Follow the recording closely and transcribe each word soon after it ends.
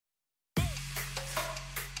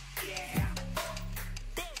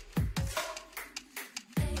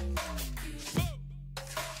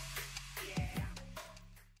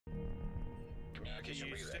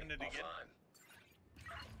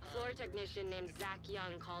agent named Zach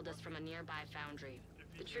Young called us from a nearby foundry.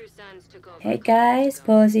 The True Sons took over. Hey guys,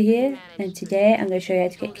 Pawsy here, and today I'm going to show you how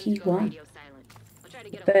to get key 1.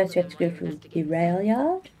 But first we have to go through the rail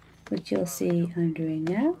yard, which you'll see I'm doing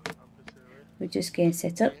now. We're just getting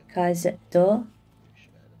set up. Kai's at the door,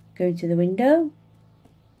 going to the window.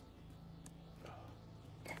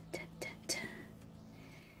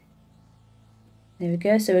 There we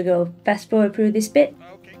go, so we'll go fast forward through this bit,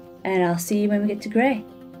 and I'll see you when we get to Grey.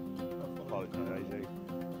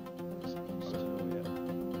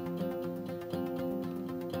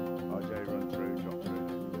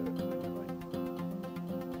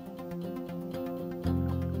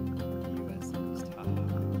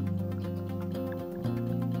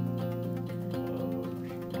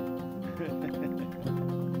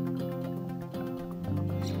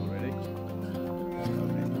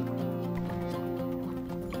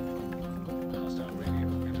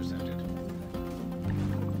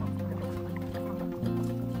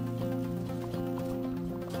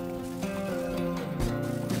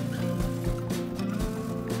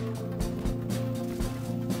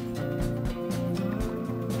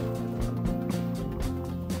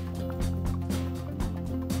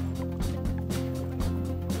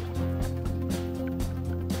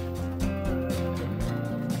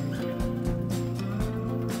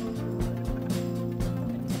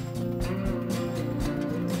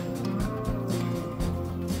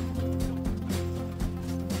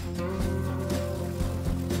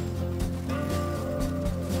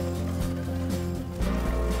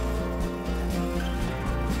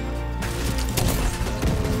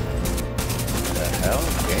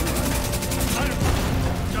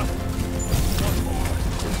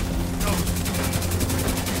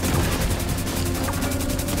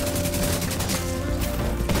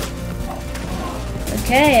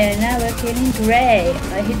 Okay, and now we're killing Grey.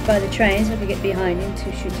 I hid by the train so I could get behind him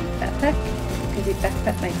to shoot his backpack, because his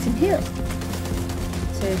backpack makes him heal.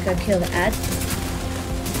 So we've got to kill the ads.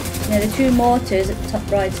 Now the 2 mortars at the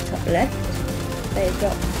top right and top left, they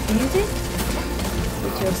drop fuses,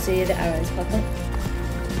 which you'll see the arrows pop up,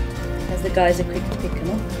 as the guys are quick to pick them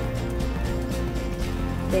up.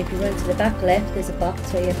 Then if you run to the back left, there's a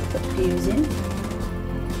box where you have to put the fuse in.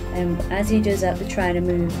 And as he does that, the train will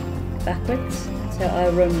move backwards. So I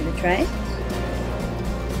run with the train.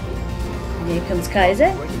 And here comes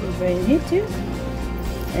Kaiser, he's running here too.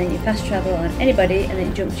 And then you fast travel on anybody and then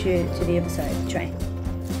it jumps you to the other side of the train.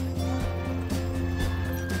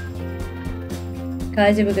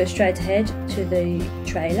 Kaiser will go straight ahead to the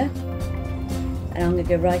trailer. And I'm going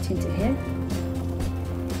to go right into here.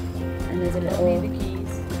 And there's a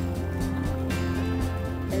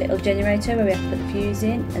little generator where we have to put the fuse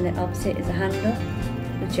in, and then opposite is a handle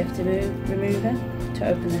which you have to remove her to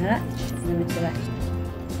open the hatch, and then to the left.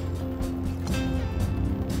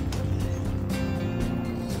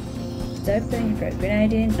 Just open, you throw a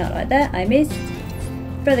grenade in, not like that, I missed.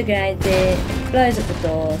 Throw the grenade in, it blows up the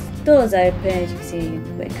doors open, as you can see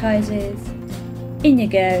where Kaiser is. In you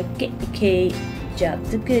go, get the key,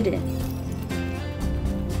 job's a good one.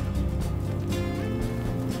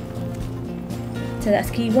 So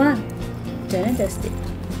that's key 1, done and dusted.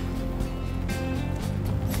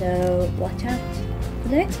 So watch out for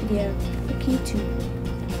the next video for key 2.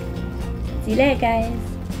 See you later guys.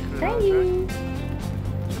 Bye.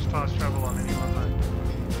 Just fast travel on anyone though.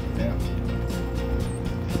 Yeah.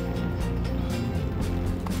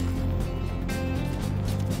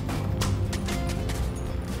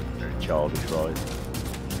 Very childish, right?